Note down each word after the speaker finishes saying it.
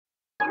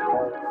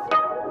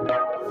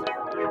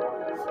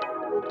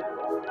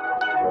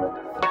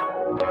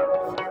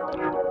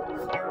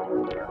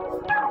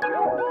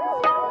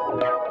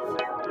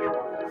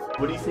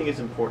What do you think is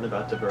important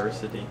about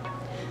diversity?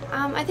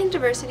 I think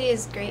diversity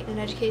is great in an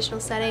educational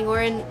setting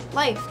or in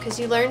life because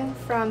you learn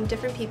from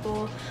different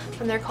people,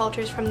 from their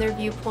cultures, from their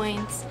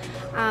viewpoints,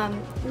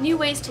 new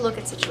ways to look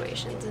at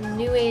situations and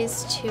new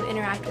ways to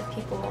interact with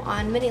people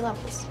on many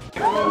levels.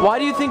 Why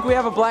do you think we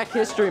have a Black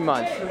History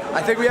Month?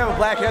 I think we have a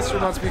Black History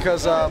Month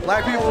because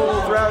black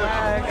people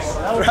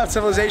throughout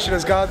civilization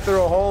has gone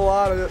through a whole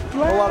lot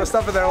of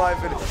stuff in their life,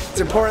 and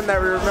it's important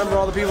that we remember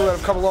all the people that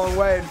have come a long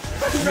way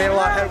and made a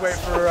lot of headway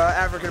for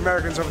African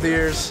Americans over the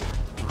years.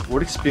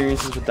 What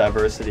experiences with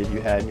diversity have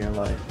you had in your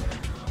life?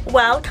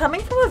 Well,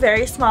 coming from a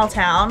very small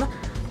town,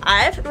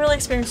 I've really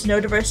experienced no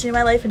diversity in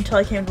my life until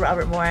I came to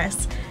Robert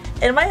Morris.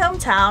 In my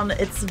hometown,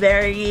 it's a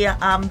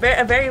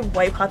very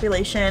white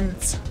population.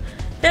 It's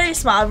very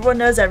small. Everyone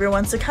knows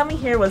everyone. So coming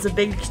here was a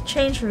big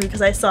change for me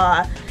because I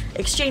saw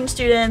exchange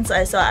students,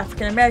 I saw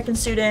African American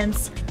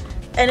students,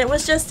 and it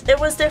was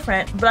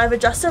different. But I've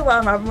adjusted well,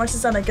 and Robert Morris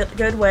has done a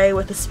good way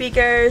with the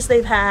speakers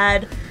they've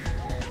had,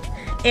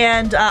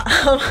 and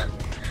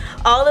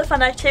all the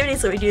fun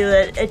activities that we do.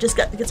 That it just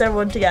gets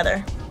everyone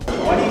together.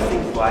 Why do you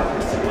think Black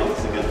History Month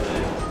is a good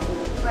thing?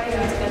 Why do you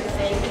think it's a good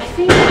thing?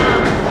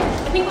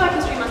 I think Black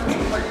History Month is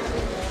important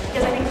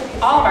because I think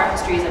all of our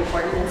history is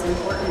important. It's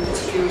important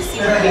to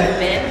see where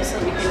we've been so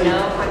that we can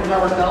know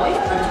where we're going.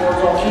 And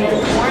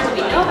the more that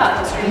we know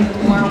about history,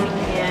 the more we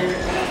can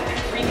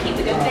repeat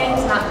the good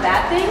things, not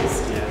bad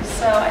things.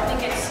 So I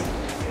think it's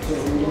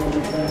a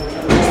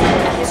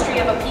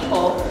history of a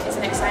people is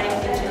an exciting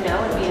thing to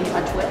know and be in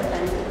touch with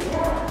and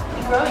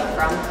be growing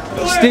from.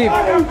 Steve,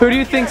 who do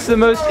you think's the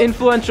most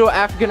influential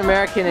African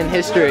American in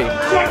history?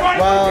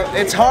 Well,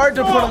 it's hard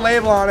to put a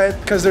label on it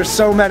because there's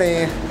so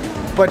many,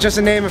 but just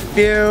to name a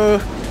few: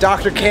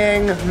 Dr.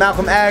 King,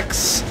 Malcolm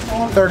X,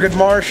 Thurgood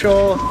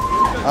Marshall,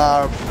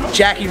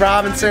 Jackie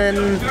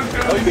Robinson,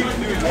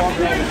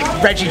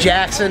 Reggie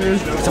Jackson,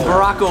 To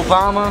Barack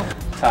Obama.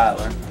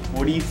 Tyler,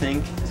 what do you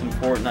think is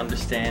important to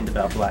understand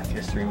about Black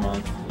History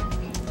Month?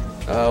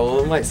 Well,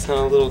 it might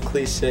sound a little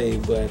cliche,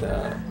 but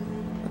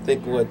I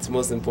think what's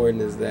most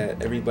important is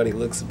that everybody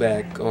looks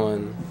back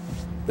on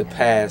the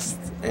past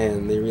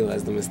and they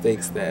realize the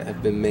mistakes that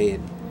have been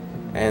made,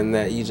 and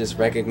that you just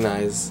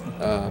recognize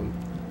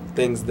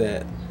things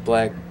that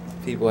black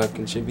people have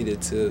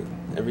contributed to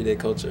everyday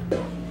culture.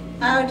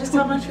 Just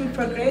how much we've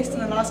progressed in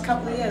the last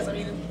couple of years. I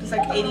mean, it was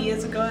like 80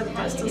 years ago that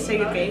there was still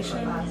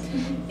segregation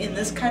in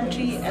this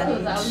country,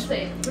 and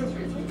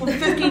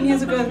 15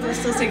 years ago there was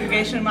still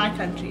segregation in my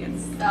country, and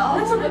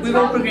we've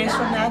all progressed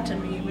from that, and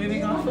we're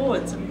moving on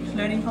forwards and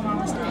learning from our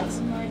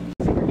mistakes.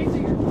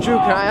 Drew,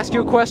 can I ask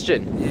you a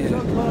question?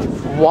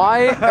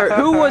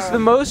 Who was the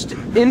most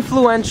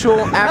influential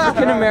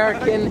African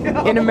American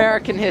in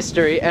American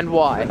history, and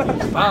why?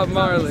 Bob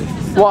Marley.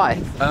 Why?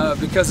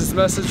 Because his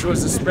message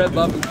was to spread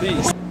love and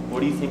peace. What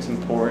do you think is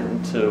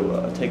important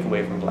to take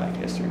away from Black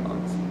History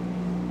Month?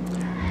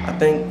 I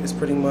think it's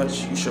pretty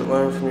much you should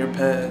learn from your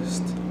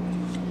past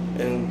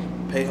and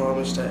pay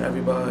homage to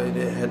everybody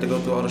that had to go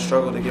through all the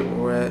struggle to get where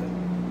we're at.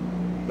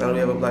 Now that we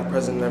have a black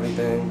president and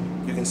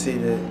everything, you can see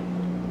that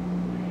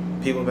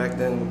people back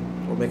then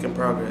were making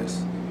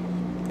progress.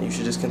 And you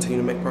should just continue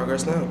to make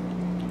progress now.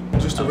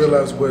 Just to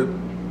realize what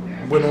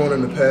went on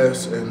in the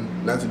past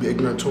and not to be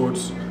ignorant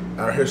towards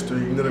our history,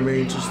 you know what I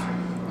mean? Just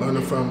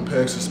learning from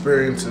past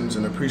experiences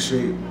and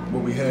appreciate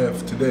what we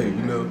have today,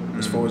 you know,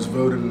 as far as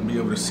voting and be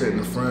able to sit in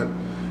the front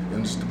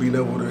and just to being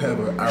able to have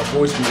our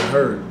voice being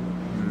heard,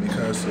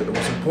 because it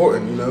was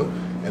important, you know,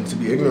 and to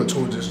be ignorant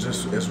towards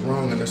it's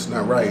wrong and it's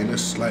not right, and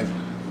it's like,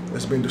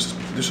 it's being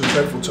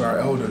disrespectful to our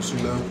elders,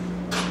 you know.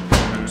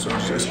 So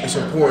it's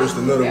important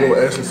to know the real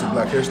essence of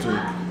black history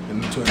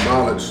and to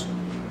acknowledge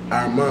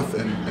our month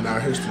and our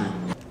history.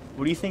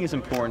 What do you think is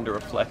important to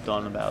reflect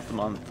on about the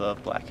month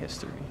of Black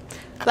History?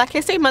 Black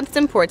History Month is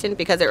important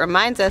because it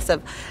reminds us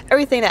of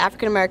everything that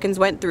African Americans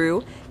went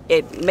through.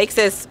 It makes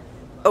us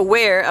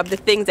aware of the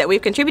things that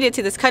we've contributed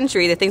to this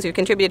country, the things we've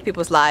contributed to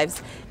people's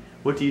lives.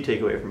 What do you take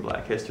away from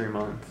Black History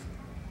Month?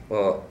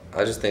 Well,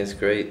 I just think it's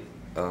great.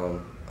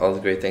 All the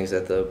great things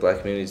that the black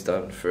community's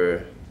done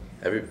for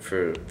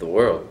the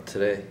world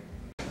today.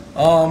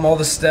 All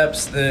the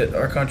steps that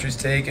our country's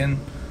taken,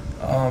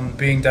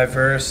 being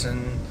diverse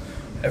and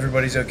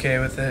everybody's okay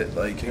with it.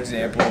 Like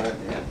example,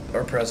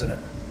 our president.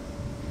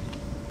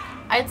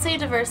 I'd say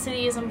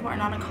diversity is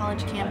important on a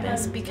college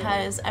campus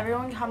because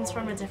everyone comes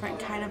from a different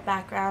kind of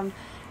background,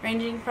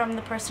 ranging from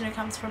the person who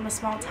comes from a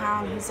small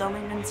town who's only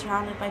been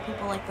surrounded by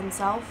people like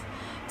themselves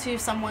to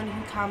someone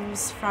who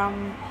comes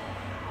from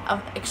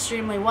an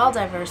extremely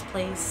well-diverse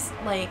place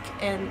like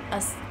in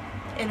a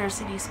inner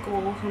city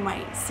school who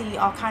might see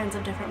all kinds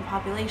of different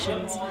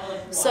populations.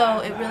 So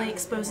it really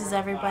exposes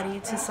everybody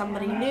to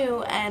somebody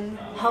new and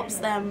helps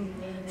them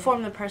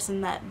form the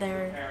person that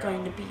they're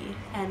going to be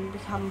and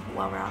become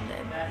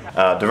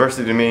well-rounded.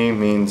 Diversity to me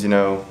means, you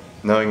know,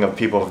 knowing of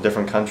people of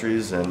different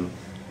countries and,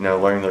 you know,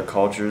 learning their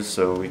cultures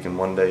so we can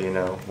one day, you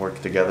know,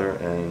 work together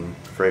and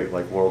create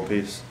like world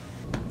peace.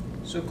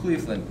 So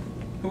Cleveland,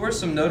 who are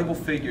some notable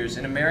figures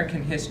in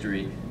American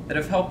history that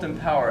have helped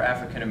empower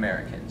African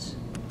Americans?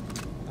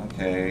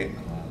 Okay,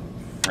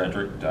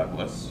 Frederick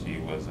Douglass. He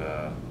was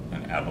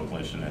an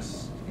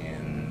abolitionist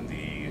in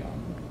the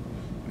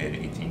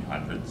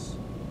mid-1800s.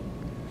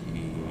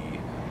 He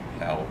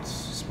helped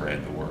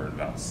spread the word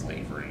about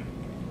slavery.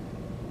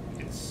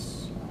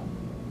 Its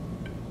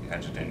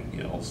adjutant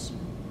ills.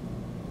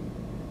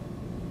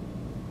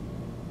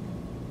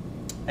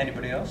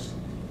 Anybody else?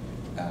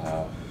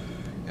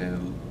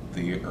 In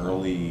the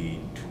early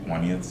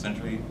 20th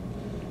century,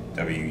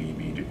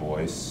 W.E.B. Du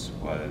Bois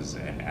was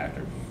an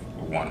active,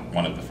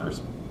 one of the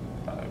first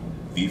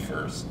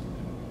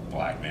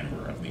black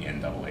member of the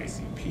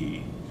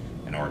NAACP,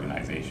 an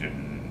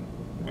organization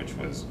which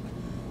was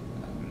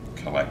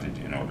collected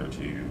in order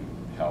to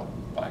help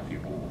black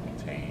people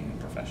obtain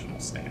professional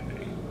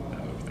standing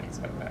and other things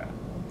like that.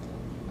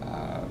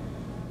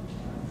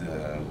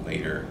 The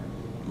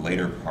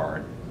later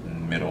part,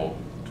 middle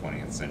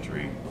 20th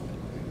century,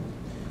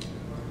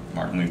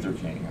 Martin Luther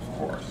King, of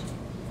course,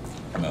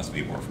 most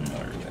people are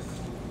familiar with.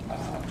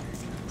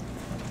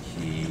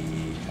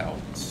 He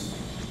helped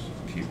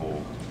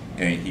people,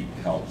 and he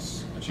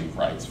helps achieve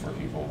rights for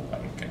people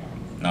like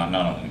not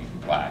only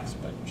blacks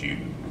but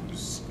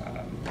Jews,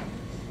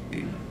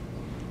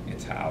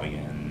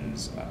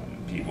 Italians,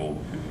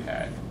 people who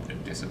had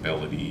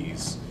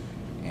disabilities,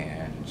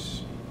 and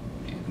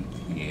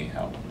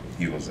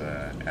he was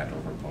an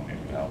active proponent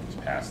who helped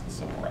pass the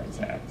Civil Rights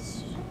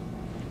Acts,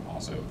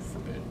 also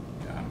forbid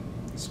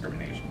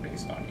discrimination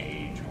based on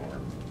age or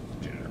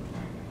gender.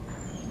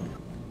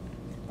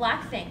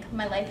 Blackfink,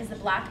 My Life as a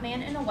Black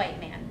Man and a White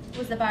Man,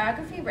 was a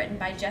biography written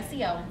by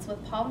Jesse Owens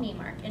with Paul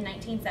Neimark in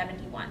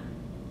 1971.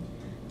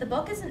 The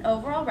book is an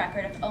overall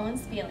record of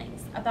Owens'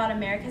 feelings about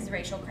America's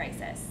racial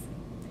crisis.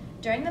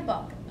 During the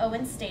book,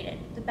 Owens stated,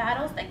 "The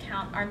battles that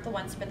count aren't the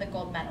ones for the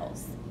gold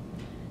medals.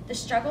 The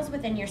struggles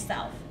within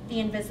yourself, the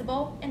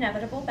invisible,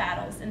 inevitable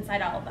battles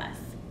inside all of us,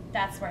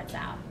 that's where it's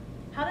at."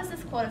 How does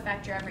this quote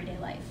affect your everyday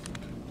life?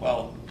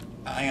 Well,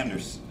 I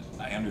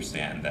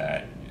understand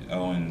that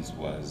Owens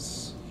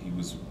was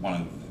one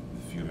of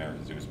the few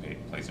Americans who was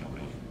placed in a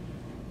really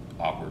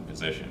awkward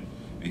position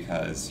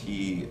because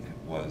he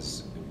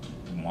was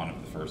one of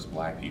the first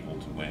black people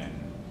to win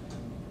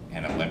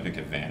an Olympic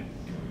event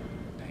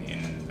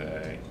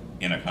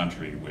in a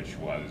country which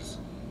was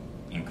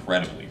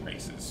incredibly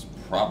racist,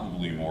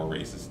 probably more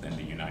racist than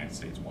the United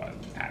States was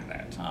at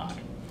that time.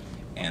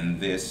 And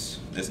this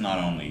not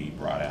only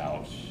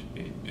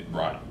it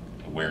brought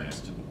awareness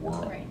to the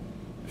world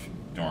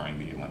during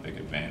the Olympic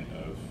event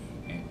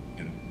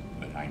in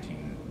the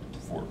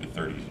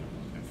 1930s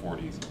and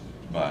 40s,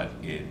 but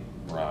it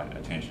brought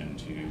attention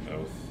to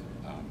both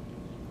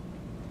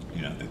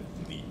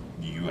the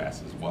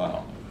U.S. as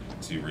well,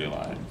 to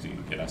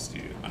get us to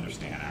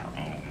understand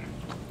our own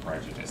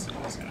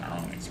prejudices and our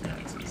own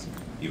experiences,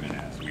 even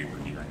as we were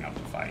gearing up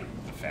to fight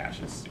the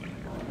fascists in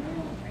Europe.